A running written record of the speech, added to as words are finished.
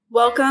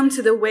Welcome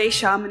to The Way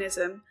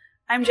Shamanism.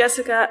 I'm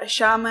Jessica, a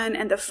shaman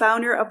and the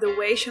founder of The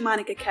Way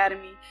Shamanic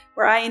Academy,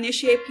 where I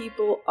initiate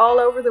people all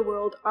over the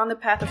world on the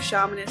path of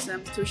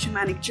shamanism through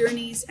shamanic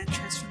journeys and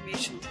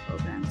transformational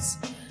programs.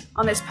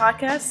 On this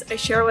podcast, I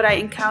share what I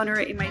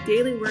encounter in my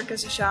daily work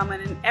as a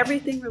shaman and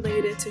everything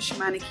related to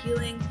shamanic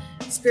healing,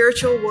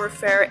 spiritual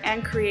warfare,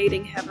 and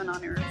creating heaven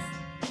on earth.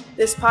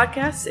 This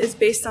podcast is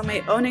based on my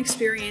own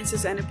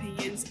experiences and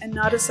opinions and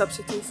not a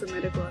substitute for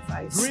medical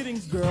advice.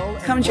 Greetings, girl.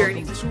 Come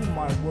journey to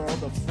my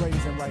world of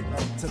phrasing right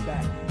up to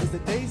that. It's the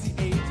daisy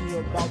age and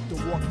you're about to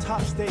walk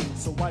top stage,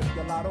 so wipe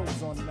the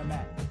lottos on the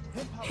mat.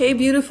 Hey,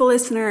 beautiful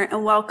listener,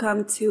 and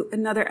welcome to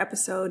another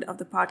episode of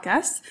the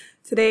podcast.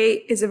 Today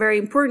is a very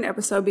important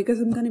episode because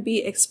I'm going to be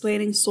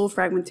explaining soul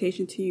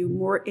fragmentation to you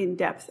more in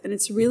depth. And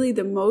it's really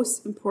the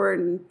most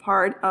important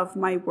part of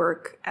my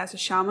work as a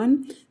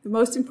shaman. The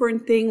most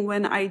important thing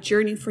when I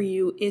journey for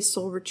you is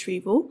soul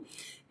retrieval.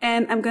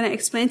 And I'm going to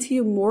explain to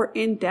you more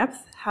in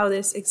depth how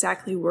this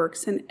exactly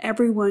works. And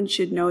everyone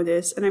should know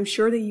this. And I'm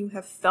sure that you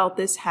have felt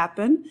this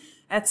happen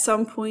at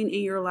some point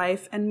in your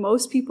life. And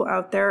most people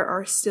out there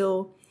are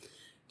still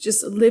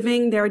just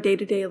living their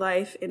day-to-day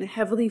life in a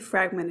heavily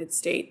fragmented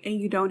state, and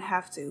you don't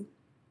have to.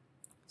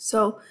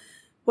 So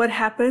what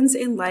happens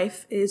in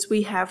life is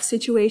we have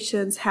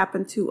situations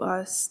happen to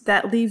us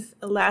that leave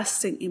a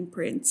lasting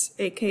imprint,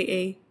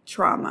 aka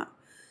trauma.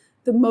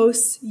 The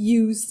most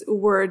used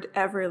word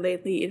ever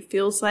lately, it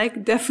feels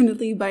like,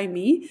 definitely by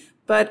me.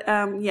 But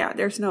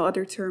there's no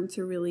other term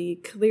to really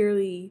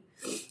clearly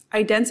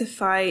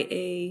identify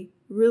a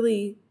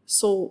really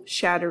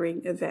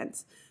soul-shattering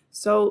event.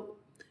 So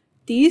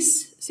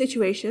these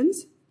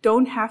situations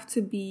don't have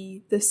to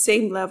be the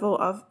same level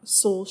of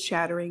soul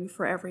shattering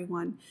for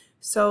everyone.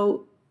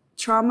 So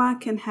trauma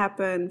can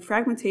happen,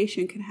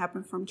 fragmentation can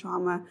happen from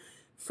trauma,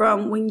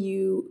 from when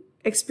you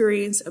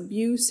experience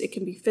abuse. It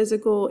can be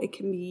physical, it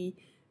can be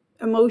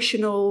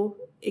emotional,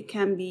 it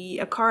can be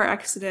a car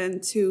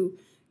accident, to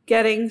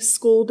getting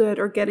scolded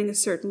or getting a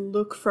certain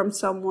look from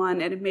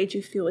someone and it made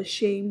you feel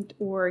ashamed,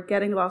 or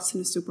getting lost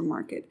in a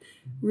supermarket.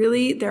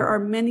 Really, there are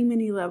many,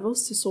 many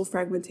levels to soul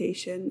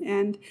fragmentation.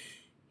 And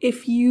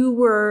if you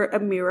were a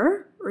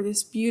mirror or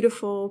this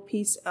beautiful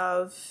piece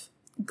of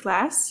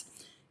glass,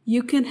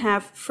 you can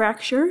have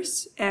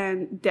fractures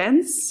and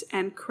dents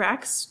and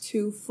cracks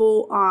to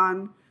full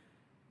on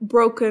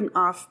broken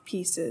off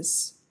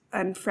pieces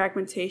and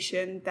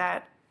fragmentation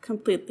that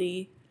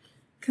completely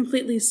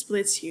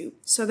splits you.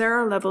 So there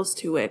are levels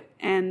to it,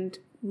 and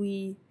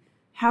we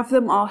have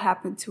them all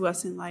happen to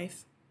us in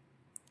life,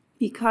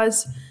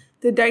 because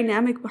the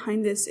dynamic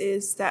behind this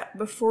is that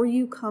before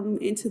you come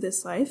into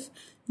this life,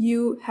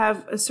 you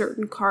have a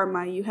certain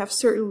karma, you have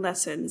certain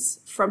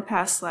lessons from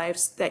past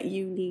lives that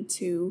you need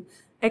to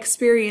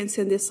experience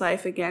in this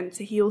life again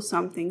to heal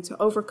something, to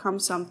overcome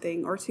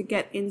something, or to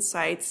get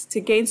insights,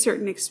 to gain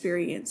certain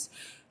experience.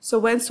 So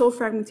when soul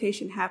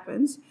fragmentation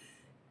happens,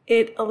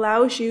 it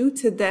allows you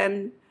to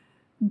then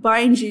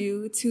bind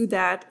you to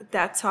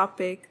that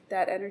topic,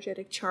 that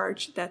energetic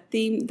charge, that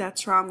theme, that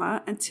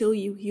trauma, until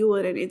you heal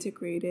it and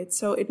integrate it.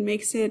 So it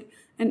makes it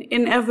an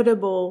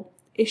inevitable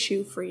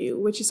issue for you,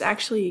 which is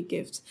actually a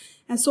gift.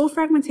 And soul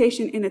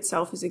fragmentation in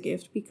itself is a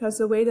gift, because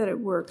the way that it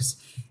works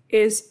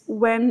is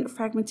when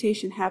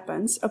fragmentation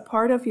happens, a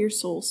part of your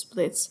soul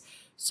splits.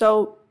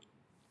 So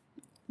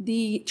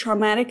the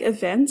traumatic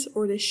event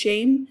or the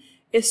shame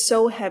is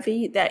so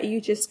heavy that you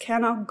just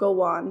cannot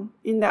go on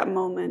in that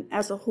moment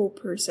as a whole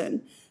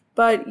person.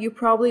 But you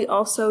probably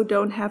also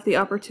don't have the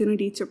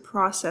opportunity to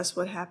process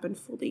what happened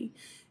fully.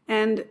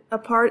 And a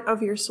part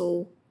of your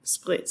soul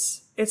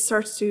splits. It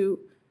starts to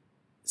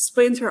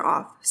splinter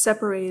off,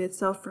 separate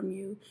itself from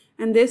you.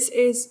 And this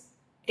is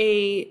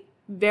a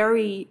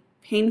very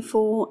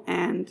painful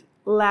and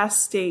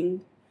lasting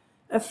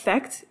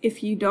effect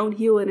if you don't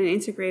heal it and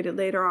integrate it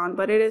later on.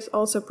 But it is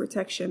also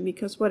protection,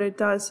 because what it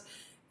does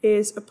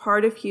is a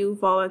part of you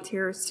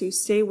volunteers to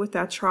stay with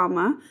that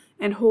trauma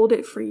and hold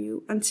it for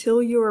you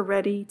until you are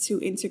ready to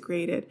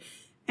integrate it.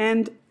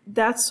 And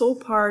that soul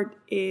part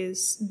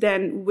is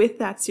then with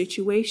that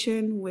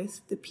situation,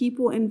 with the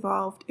people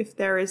involved. If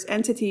there is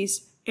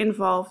entities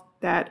involved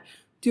that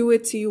do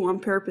it to you on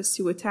purpose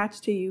to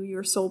attach to you,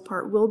 your soul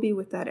part will be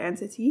with that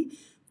entity.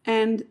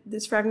 And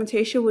this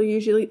fragmentation will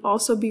usually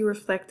also be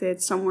reflected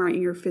somewhere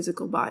in your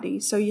physical body.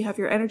 So you have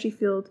your energy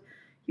field,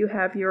 you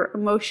have your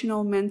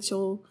emotional,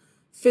 mental,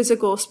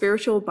 physical,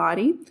 spiritual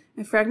body,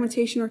 and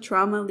fragmentation or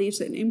trauma leaves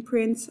an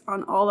imprint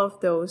on all of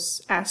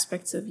those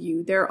aspects of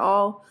you. They're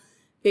all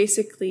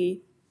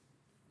basically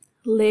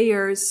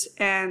layers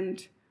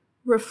and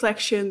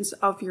reflections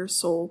of your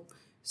soul.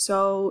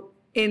 So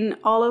in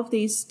all of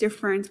these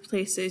different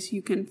places,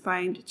 you can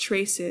find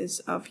traces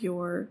of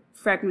your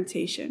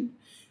fragmentation.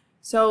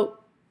 So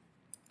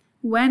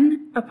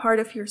when a part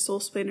of your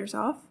soul splinters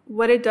off,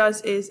 what it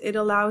does is it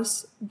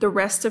allows the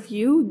rest of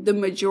you, the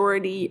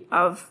majority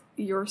of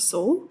your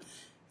soul,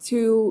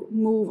 to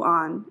move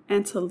on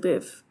and to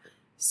live.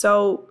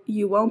 So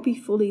you won't be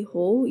fully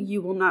whole.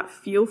 You will not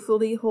feel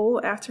fully whole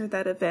after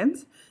that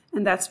event.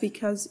 And that's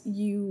because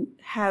you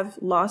have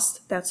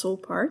lost that soul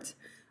part.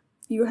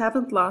 You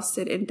haven't lost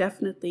it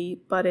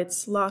indefinitely, but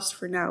it's lost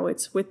for now.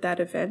 It's with that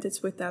event,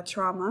 it's with that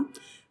trauma.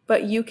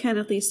 But you can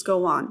at least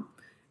go on,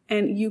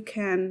 and you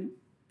can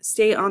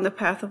stay on the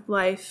path of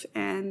life,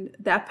 and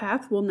that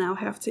path will now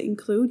have to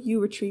include you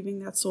retrieving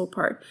that soul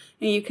part.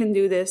 And you can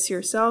do this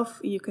yourself.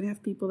 You can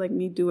have people like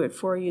me do it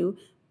for you,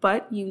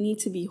 but you need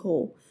to be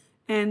whole.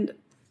 And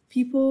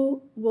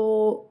people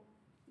will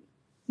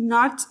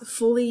not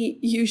fully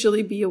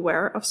usually be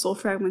aware of soul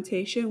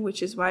fragmentation,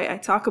 which is why I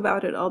talk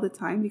about it all the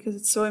time, because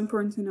it's so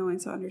important to know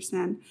and to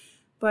understand.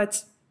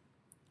 But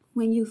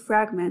when you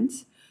fragment,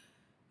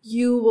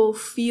 you will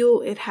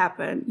feel it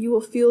happen. You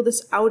will feel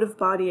this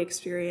out-of-body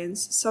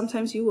experience.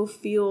 Sometimes you will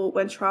feel,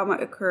 when trauma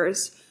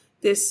occurs,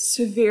 this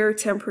severe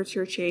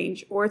temperature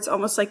change, or it's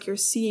almost like you're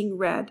seeing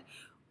red.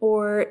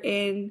 Or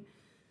in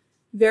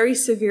very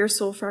severe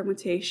soul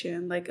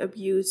fragmentation, like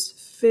abuse,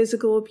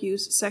 physical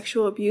abuse,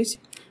 sexual abuse,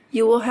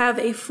 you will have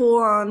a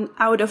full-on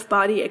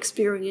out-of-body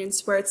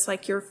experience where it's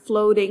like you're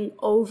floating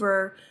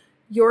over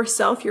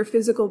yourself, your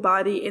physical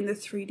body in the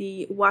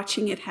 3D,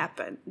 watching it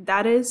happen.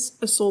 That is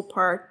a soul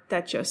part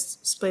that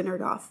just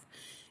splintered off.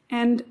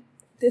 And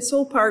the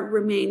soul part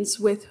remains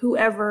with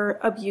whoever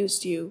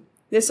abused you.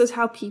 This is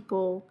how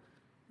people,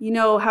 you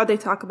know, how they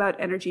talk about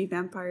energy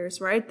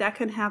vampires, right? That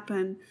can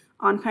happen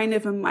on kind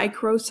of a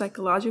micro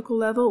psychological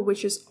level,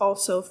 which is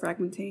also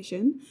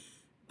fragmentation.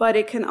 But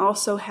it can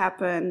also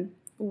happen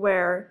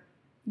where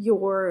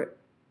your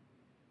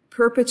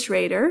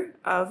perpetrator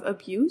of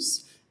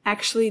abuse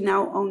actually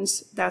now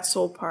owns that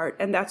soul part.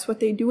 And that's what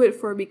they do it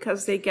for,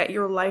 because they get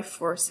your life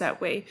force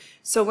that way.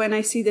 So when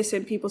I see this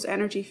in people's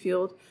energy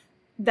field,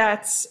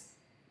 that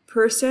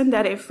person,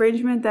 that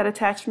infringement, that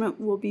attachment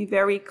will be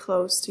very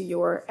close to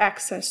your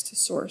access to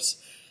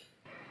source.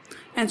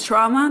 And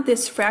trauma,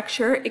 this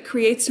fracture, it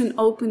creates an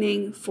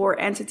opening for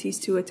entities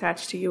to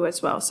attach to you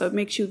as well. So it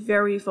makes you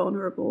very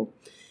vulnerable.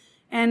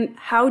 And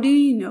how do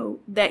you know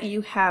that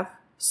you have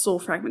soul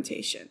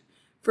fragmentation?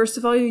 First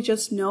of all, you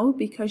just know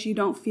because you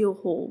don't feel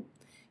whole.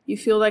 You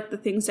feel like the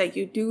things that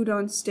you do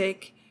don't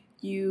stick.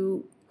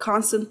 You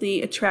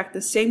constantly attract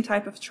the same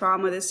type of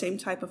trauma, the same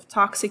type of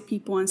toxic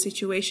people and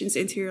situations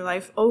into your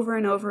life over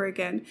and over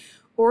again.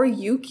 Or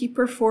you keep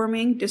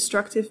performing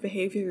destructive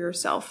behavior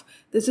yourself.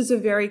 This is a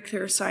very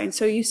clear sign.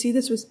 So you see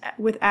this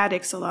with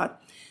addicts a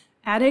lot.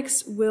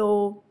 Addicts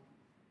will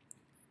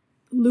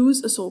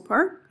lose a soul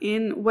part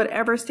in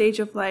whatever stage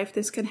of life.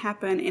 This can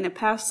happen in a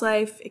past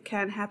life. It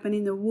can happen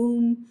in the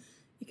womb.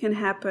 It can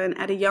happen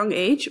at a young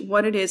age.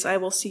 What it is, I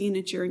will see in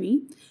a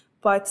journey.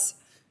 But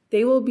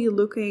they will be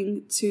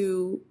looking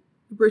to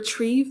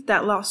retrieve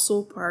that lost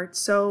soul part.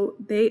 So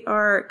they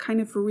are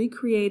kind of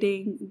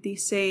recreating the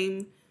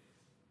same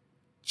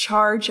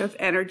charge of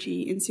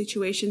energy in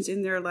situations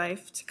in their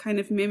life to kind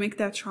of mimic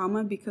that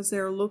trauma, because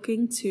they're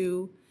looking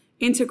to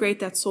integrate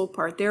that soul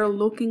part. They're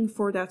looking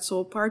for that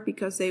soul part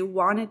because they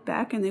want it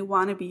back and they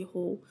want to be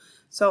whole.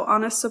 So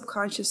on a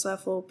subconscious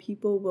level,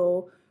 people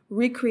will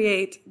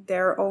recreate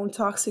their own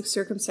toxic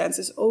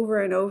circumstances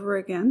over and over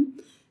again.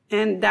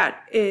 And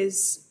that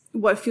is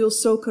what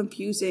feels so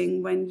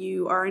confusing when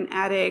you are an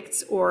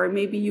addict, or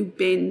maybe you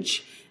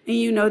binge and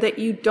you know that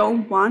you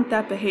don't want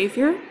that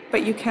behavior,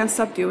 but you can't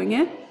stop doing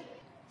it.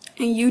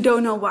 And you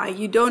don't know why.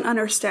 You don't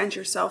understand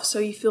yourself. So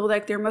you feel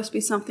like there must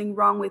be something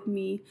wrong with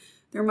me.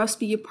 There must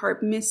be a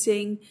part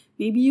missing.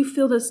 Maybe you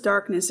feel this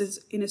darkness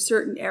is in a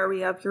certain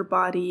area of your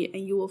body,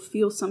 and you will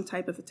feel some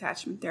type of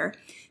attachment there.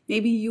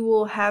 Maybe you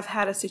will have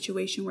had a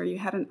situation where you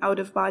had an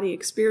out-of-body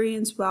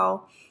experience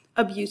while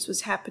abuse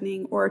was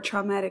happening or a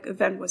traumatic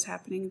event was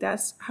happening.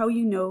 That's how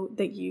you know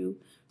that you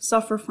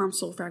suffer from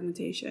soul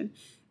fragmentation.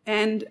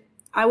 And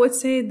I would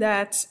say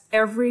that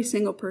every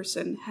single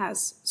person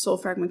has soul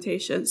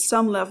fragmentation,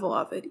 some level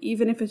of it,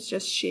 even if it's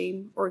just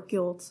shame or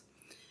guilt.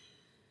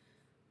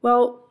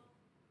 Well,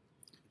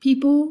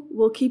 people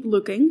will keep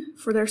looking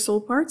for their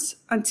soul parts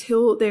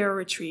until they are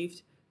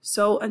retrieved.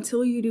 So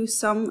until you do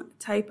some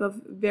type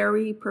of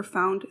very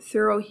profound,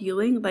 thorough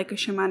healing, like a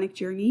shamanic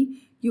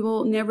journey, you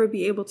will never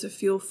be able to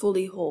feel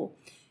fully whole.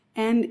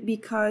 And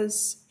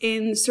because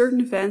in certain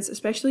events,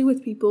 especially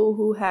with people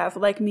who have,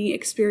 like me,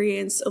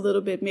 experienced a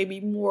little bit maybe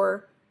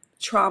more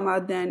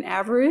trauma than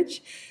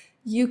average,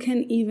 you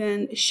can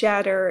even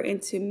shatter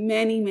into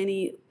many,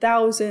 many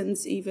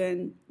thousands,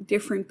 even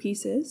different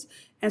pieces.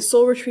 And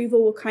soul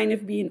retrieval will kind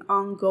of be an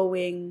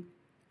ongoing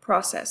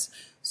process.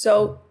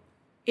 So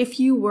if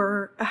you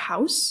were a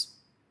house,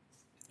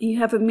 you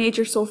have a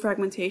major soul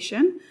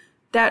fragmentation,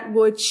 that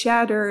would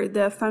shatter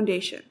the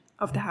foundation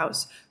of the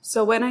house.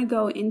 So when I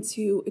go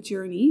into a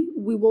journey,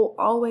 we will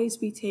always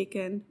be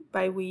taken,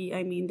 by we,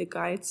 I mean the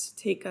guides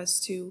take us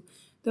to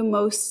the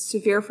most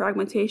severe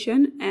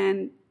fragmentation,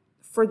 and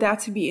for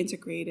that to be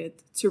integrated,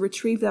 to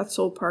retrieve that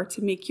soul part,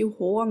 to make you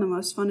whole on the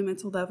most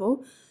fundamental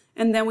level.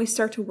 And then we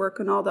start to work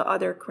on all the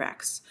other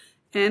cracks.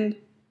 And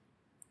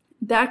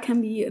that can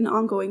be an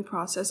ongoing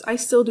process. I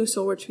still do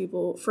soul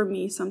retrieval for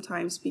me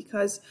sometimes,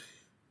 because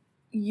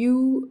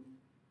you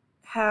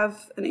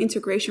have an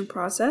integration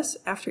process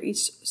after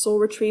each soul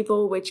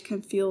retrieval, which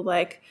can feel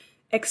like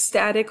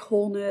ecstatic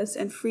wholeness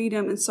and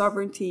freedom and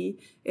sovereignty.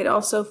 It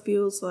also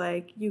feels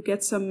like you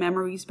get some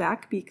memories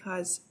back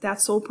because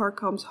that soul part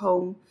comes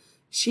home.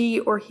 She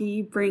or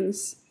he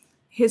brings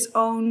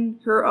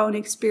her own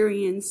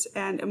experience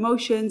and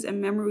emotions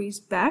and memories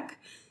back.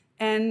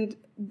 And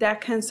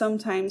that can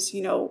sometimes,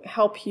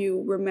 help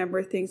you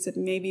remember things that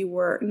maybe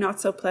were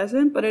not so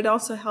pleasant, but it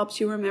also helps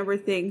you remember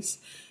things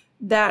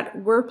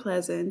that were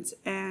pleasant,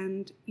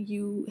 and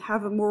you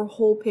have a more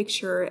whole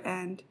picture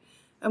and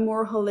a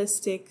more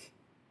holistic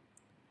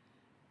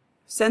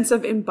sense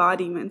of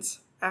embodiment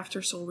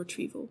after soul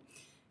retrieval.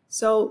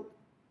 So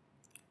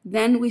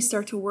then we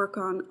start to work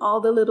on all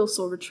the little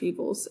soul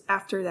retrievals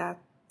after that,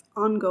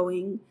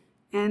 ongoing,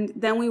 and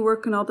then we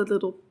work on all the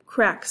little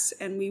cracks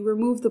and we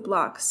remove the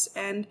blocks.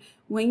 And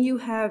when you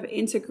have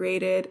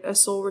integrated a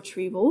soul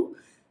retrieval,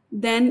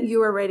 then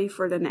you are ready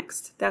for the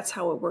next. That's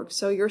how it works.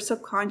 So your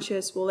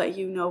subconscious will let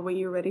you know when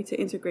you're ready to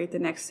integrate the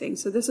next thing.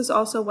 So this is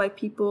also why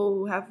people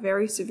who have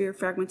very severe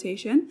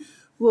fragmentation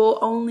will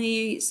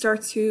only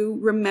start to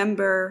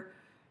remember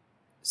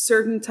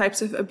certain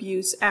types of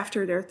abuse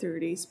after their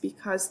 30s,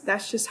 because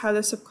that's just how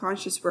the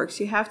subconscious works.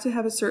 You have to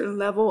have a certain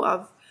level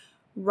of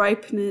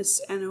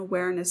ripeness and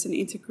awareness and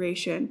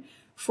integration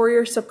for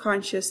your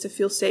subconscious to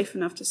feel safe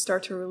enough to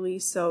start to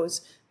release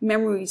those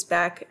memories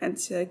back and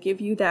to give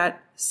you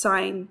that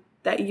sign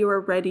that you are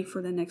ready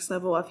for the next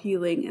level of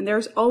healing. And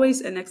there's always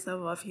a next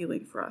level of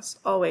healing for us,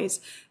 always.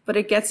 But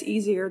it gets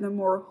easier the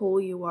more whole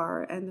you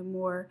are and the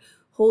more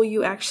whole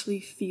you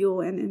actually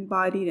feel and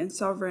embodied and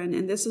sovereign.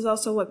 And this is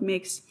also what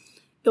makes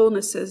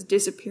illnesses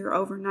disappear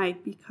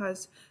overnight,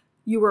 because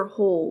you were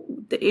whole.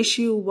 The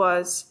issue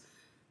was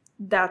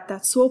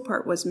that soul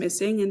part was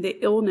missing, and the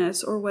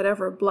illness or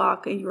whatever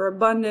block in your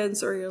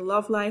abundance or your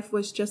love life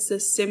was just a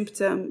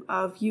symptom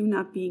of you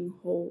not being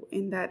whole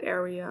in that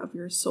area of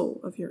your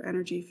soul, of your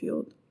energy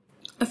field.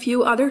 A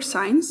few other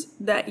signs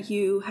that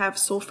you have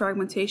soul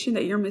fragmentation,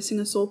 that you're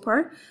missing a soul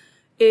part,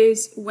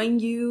 is when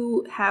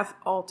you have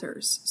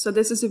alters. So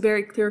this is a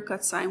very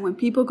clear-cut sign when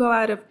people go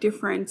out of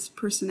different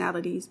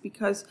personalities,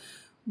 because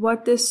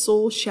what this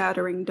soul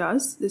shattering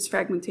does, this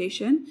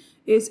fragmentation,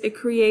 is it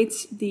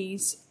creates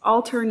these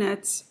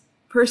alternate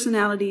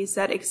personalities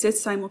that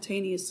exist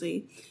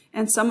simultaneously.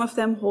 And some of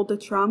them hold the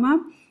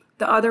trauma.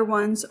 The other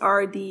ones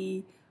are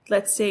the,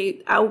 let's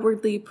say,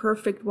 outwardly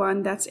perfect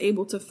one that's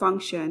able to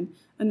function.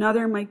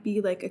 Another might be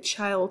like a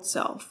child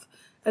self.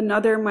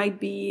 Another might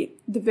be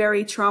the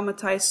very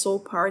traumatized soul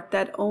part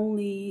that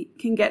only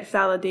can get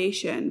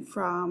validation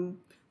from,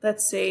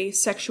 let's say,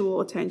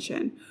 sexual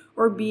attention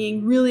or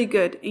being really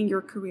good in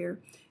your career.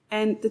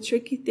 And the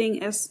tricky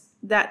thing is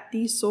that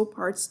these soul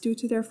parts, due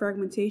to their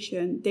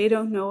fragmentation, they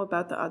don't know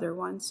about the other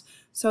ones.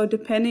 So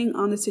depending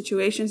on the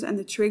situations and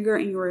the trigger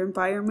in your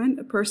environment,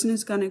 a person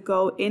is going to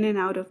go in and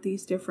out of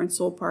these different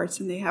soul parts,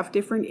 and they have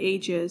different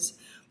ages.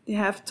 They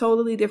have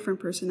totally different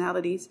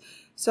personalities.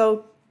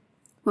 So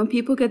when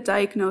people get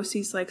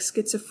diagnoses like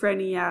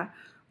schizophrenia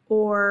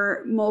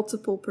or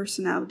multiple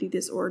personality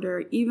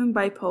disorder, even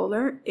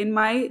bipolar, in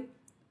my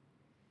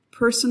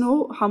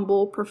personal,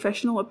 humble,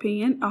 professional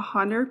opinion,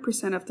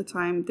 100% of the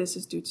time, this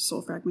is due to soul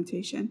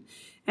fragmentation,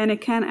 and it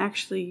can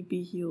actually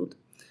be healed.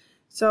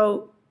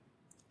 So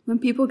when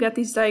people get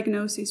these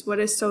diagnoses, what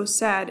is so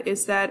sad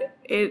is that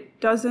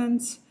it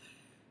doesn't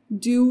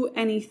do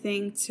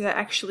anything to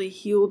actually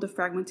heal the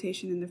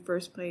fragmentation in the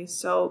first place.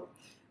 So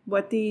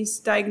what these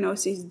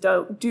diagnoses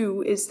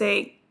do is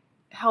they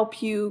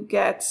help you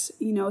get,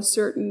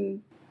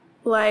 certain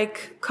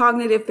like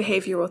cognitive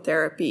behavioral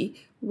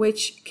therapy,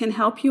 which can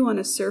help you on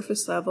a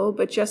surface level,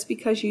 but just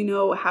because you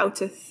know how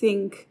to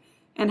think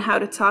and how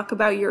to talk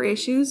about your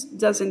issues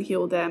doesn't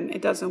heal them.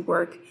 It doesn't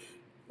work.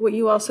 What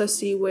you also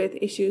see with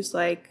issues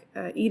like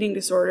eating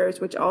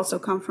disorders, which also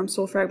come from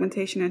soul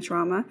fragmentation and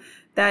trauma,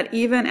 that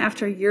even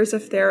after years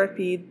of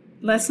therapy,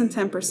 less than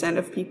 10%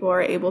 of people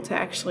are able to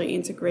actually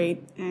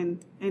integrate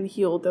and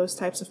heal those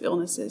types of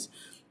illnesses.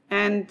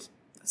 And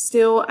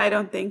still, I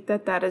don't think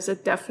that is a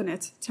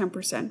definite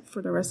 10%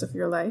 for the rest of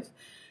your life.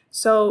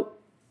 So,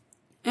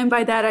 and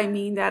by that I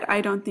mean that I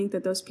don't think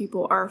that those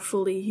people are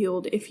fully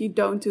healed if you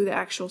don't do the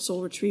actual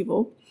soul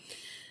retrieval.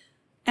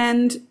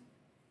 And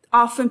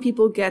often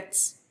people get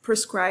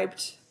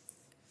prescribed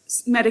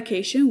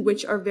medication,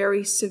 which are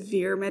very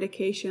severe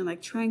medication,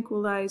 like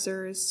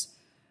tranquilizers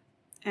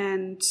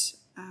and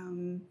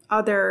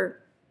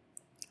other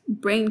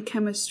brain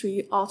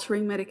chemistry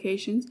altering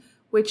medications,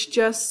 which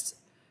just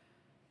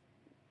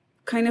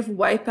kind of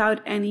wipe out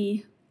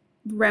any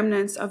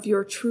remnants of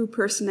your true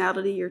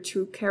personality, your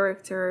true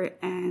character,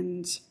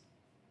 and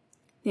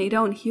they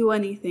don't heal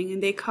anything,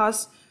 and they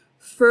cause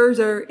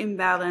further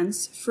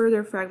imbalance,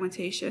 further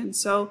fragmentation.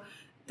 So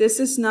this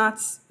is not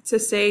to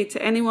say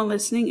to anyone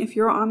listening, if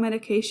you're on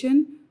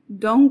medication,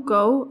 don't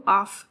go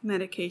off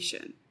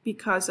medication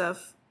because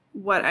of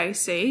what I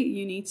say.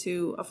 You need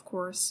to, of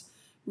course,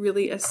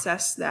 really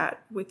assess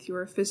that with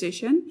your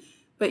physician,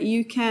 but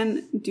you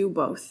can do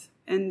both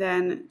and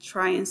then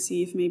try and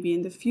see if maybe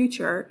in the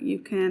future you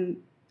can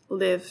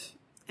live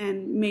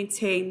and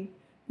maintain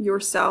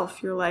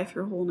yourself, your life,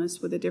 your wholeness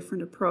with a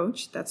different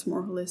approach that's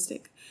more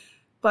holistic.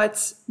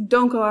 But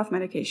don't go off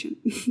medication.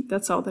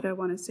 That's all that I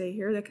want to say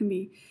here. That can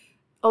be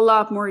a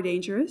lot more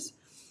dangerous.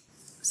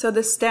 So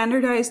the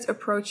standardized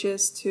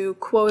approaches to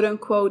quote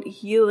unquote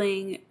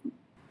healing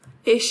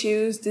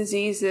issues,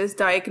 diseases,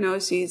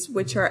 diagnoses,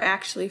 which are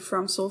actually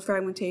from soul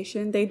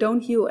fragmentation, they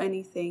don't heal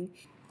anything.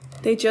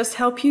 They just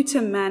help you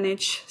to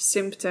manage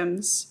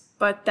symptoms,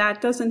 but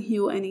that doesn't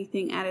heal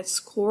anything at its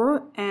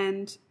core.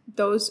 And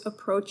those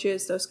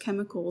approaches, those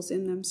chemicals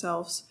in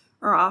themselves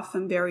are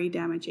often very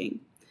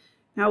damaging.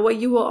 Now, what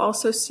you will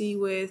also see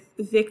with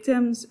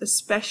victims,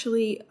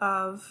 especially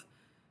of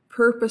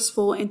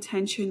purposeful,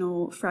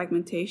 intentional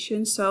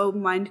fragmentation, so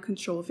mind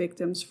control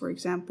victims, for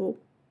example,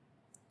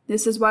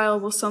 this is why I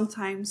will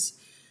sometimes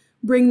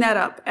bring that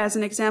up as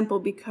an example,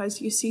 because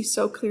you see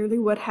so clearly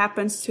what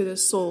happens to the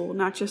soul,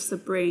 not just the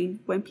brain,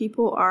 when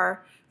people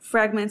are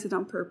fragmented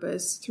on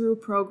purpose through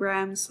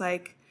programs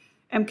like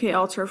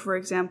MKUltra, for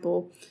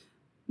example.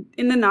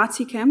 In the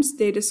Nazi camps,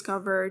 they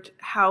discovered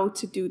how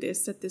to do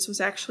this, that this was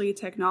actually a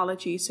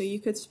technology. So you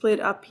could split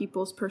up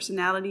people's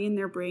personality in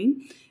their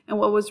brain. And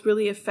what was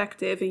really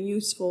effective and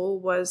useful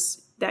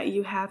was that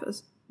you have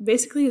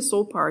basically a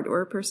soul part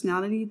or a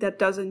personality that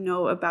doesn't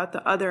know about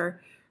the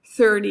other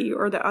 30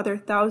 or the other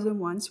 1,000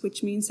 ones,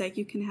 which means that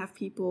you can have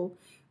people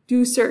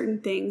do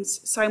certain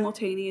things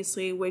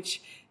simultaneously,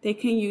 which they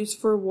can use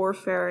for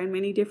warfare in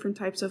many different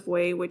types of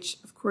way, which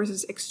of course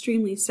is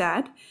extremely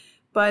sad,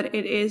 but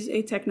it is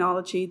a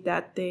technology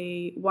that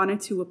they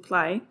wanted to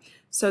apply.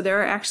 So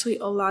there are actually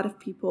a lot of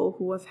people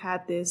who have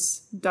had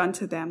this done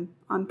to them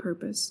on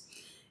purpose.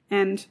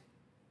 And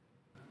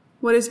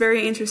what is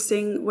very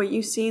interesting, what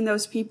you see in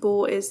those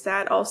people is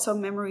that also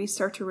memories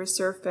start to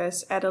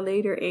resurface at a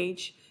later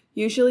age,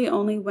 usually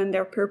only when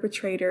their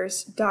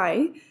perpetrators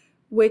die,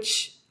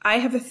 which I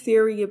have a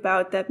theory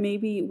about, that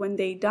maybe when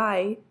they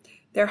die,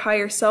 their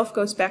higher self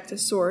goes back to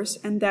source,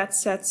 and that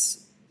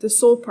sets the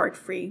soul part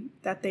free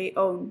that they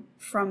own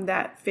from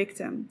that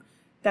victim,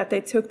 that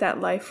they took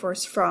that life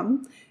force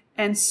from.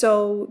 And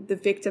so the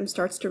victim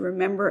starts to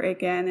remember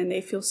again, and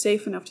they feel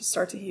safe enough to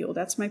start to heal.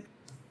 That's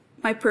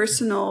my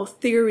personal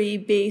theory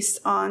based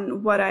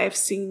on what I have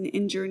seen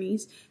in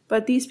journeys.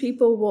 But these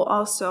people will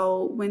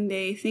also, when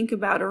they think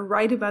about or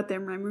write about their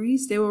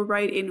memories, they will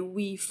write in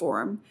we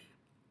form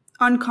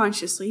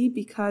unconsciously,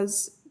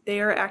 because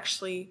they are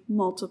actually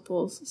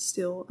multiples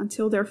still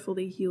until they're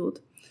fully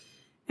healed.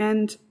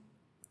 And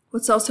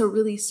what's also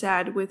really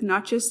sad with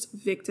not just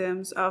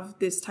victims of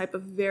this type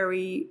of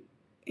very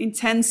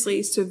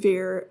intensely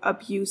severe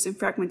abuse and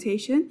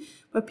fragmentation,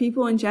 but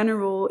people in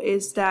general,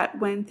 is that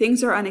when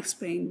things are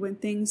unexplained, when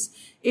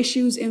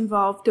issues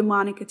involve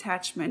demonic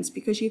attachments,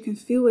 because you can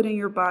feel it in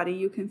your body,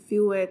 you can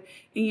feel it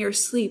in your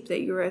sleep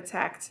that you're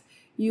attacked.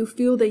 You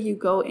feel that you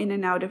go in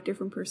and out of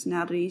different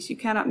personalities. You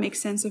cannot make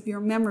sense of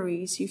your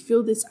memories. You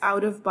feel this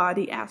out of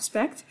body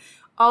aspect.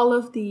 All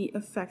of the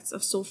effects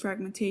of soul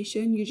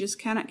fragmentation, you just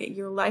cannot get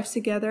your life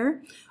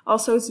together.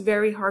 Also, it's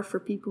very hard for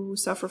people who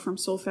suffer from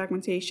soul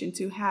fragmentation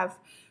to have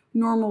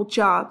normal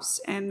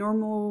jobs and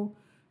normal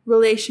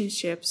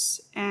relationships.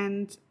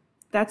 And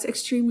that's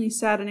extremely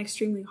sad and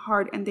extremely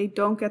hard, and they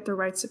don't get the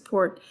right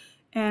support.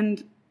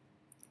 And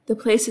the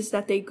places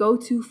that they go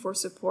to for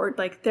support,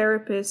 like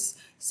therapists,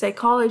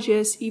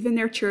 psychologists, even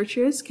their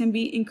churches, can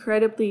be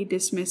incredibly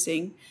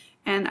dismissing.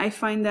 And I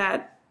find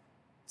that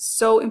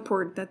so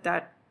important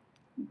that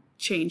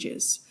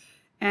changes.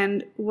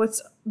 And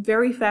what's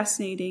very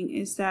fascinating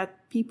is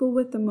that people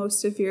with the most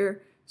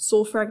severe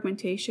soul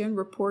fragmentation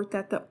report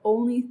that the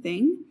only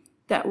thing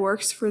that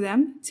works for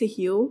them to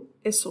heal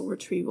is soul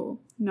retrieval,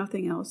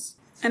 nothing else.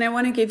 And I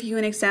want to give you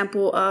an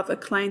example of a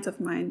client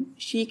of mine.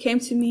 She came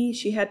to me.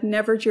 She had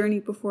never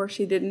journeyed before.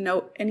 She didn't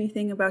know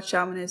anything about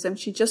shamanism.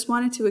 She just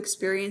wanted to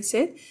experience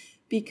it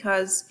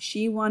because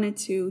she wanted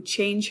to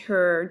change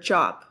her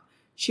job.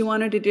 She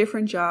wanted a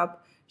different job.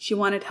 She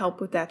wanted help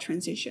with that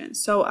transition.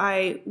 So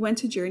I went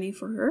to journey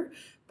for her,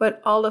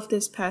 but all of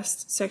this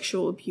past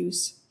sexual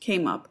abuse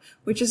came up,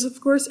 which is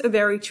of course a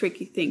very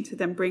tricky thing to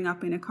then bring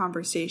up in a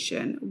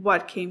conversation,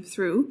 what came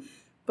through.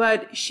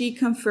 But she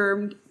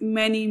confirmed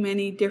many,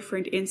 many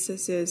different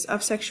instances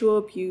of sexual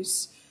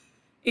abuse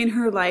in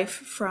her life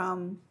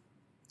from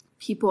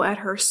people at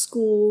her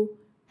school,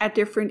 at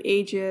different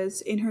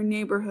ages, in her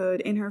neighborhood,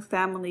 in her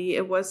family.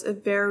 It was a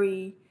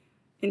very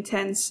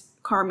intense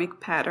karmic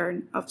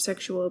pattern of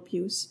sexual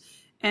abuse.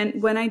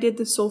 And when I did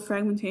the soul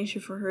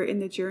fragmentation for her in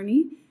the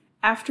journey,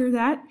 after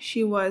that,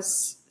 she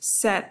was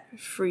set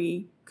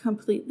free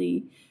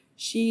completely.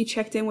 She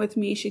checked in with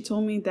me. She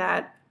told me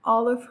that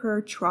all of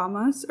her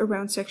traumas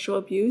around sexual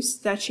abuse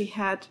that she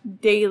had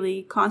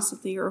daily,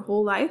 constantly, her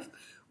whole life,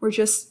 were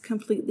just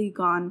completely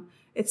gone.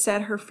 It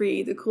set her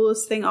free. The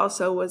coolest thing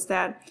also was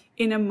that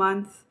in a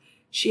month,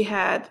 she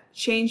had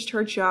changed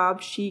her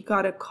job. She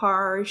got a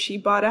car. She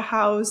bought a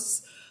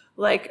house.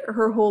 Like,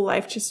 her whole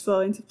life just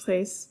fell into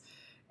place.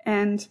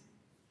 And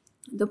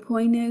the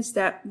point is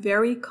that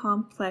very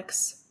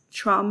complex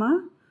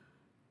trauma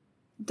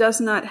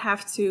does not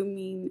have to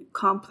mean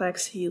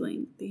complex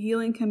healing. The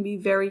healing can be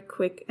very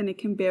quick, and it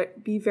can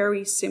be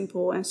very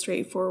simple and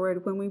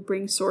straightforward when we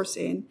bring source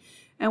in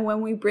and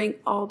when we bring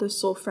all the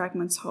soul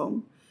fragments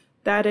home.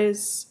 That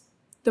is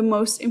the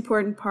most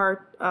important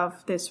part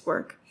of this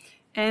work.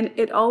 And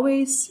it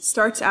always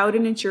starts out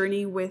in a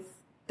journey with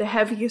the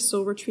heaviest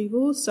soul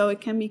retrieval, so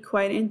it can be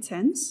quite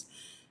intense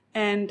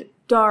and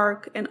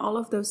dark and all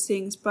of those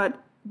things.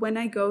 But when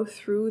I go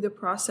through the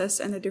process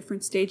and the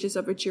different stages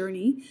of a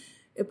journey,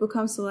 it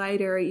becomes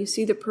lighter. You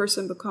see the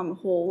person become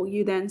whole.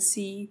 You then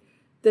see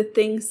the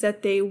things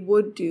that they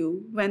would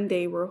do when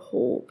they were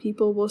whole.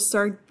 People will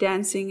start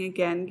dancing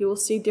again. You will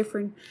see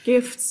different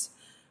gifts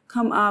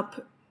come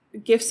up,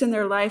 gifts in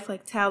their life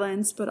like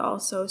talents, but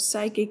also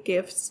psychic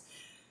gifts.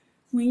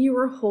 When you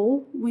are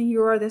whole, when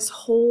you are this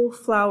whole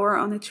flower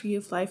on the tree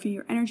of life and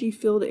your energy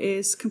field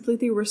is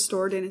completely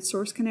restored in its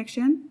source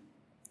connection,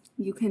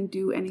 you can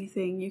do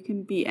anything, you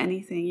can be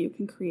anything, you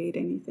can create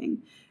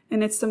anything.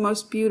 And it's the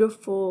most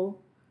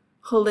beautiful,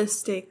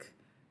 holistic,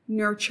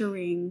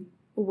 nurturing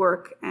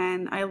work.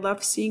 And I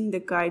love seeing the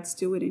guides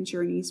do it in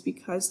journeys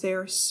because they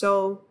are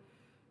so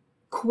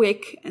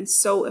quick and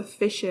so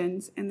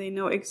efficient, and they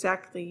know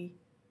exactly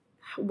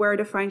where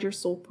to find your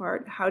soul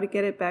part, how to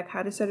get it back,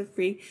 how to set it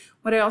free.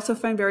 What I also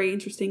find very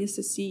interesting is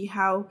to see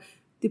how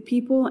the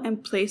people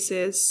and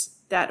places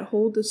that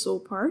hold the soul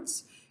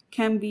parts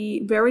can be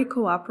very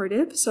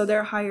cooperative. So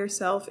their higher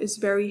self is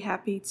very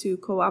happy to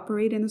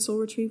cooperate in the soul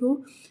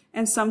retrieval.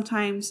 And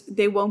sometimes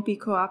they won't be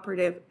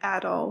cooperative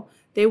at all.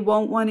 They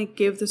won't want to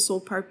give the soul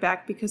part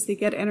back because they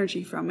get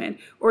energy from it.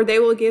 Or they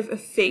will give a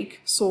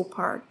fake soul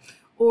part.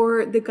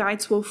 Or the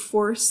guides will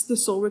force the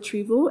soul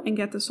retrieval and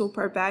get the soul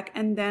part back.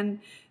 And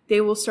then they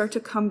will start to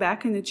come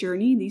back in the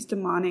journey, these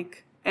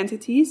demonic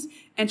entities,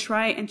 and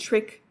try and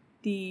trick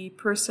the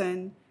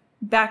person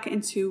back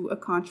into a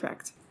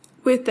contract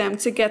with them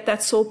to get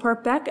that soul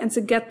part back and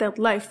to get that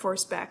life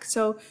force back.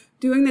 So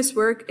doing this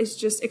work is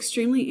just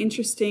extremely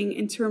interesting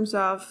in terms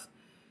of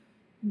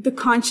the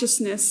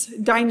consciousness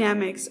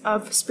dynamics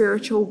of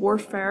spiritual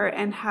warfare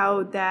and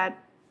how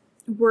that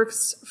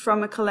works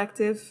from a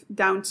collective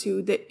down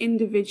to the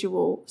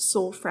individual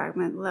soul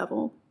fragment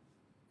level.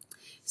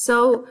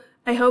 So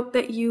I hope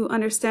that you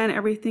understand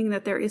everything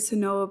that there is to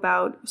know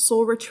about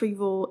soul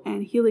retrieval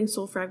and healing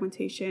soul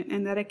fragmentation,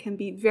 and that it can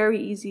be very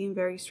easy and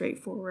very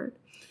straightforward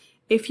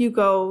if you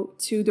go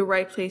to the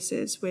right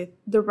places with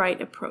the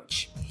right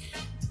approach.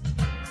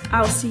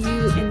 I'll see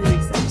you in the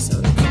next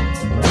episode.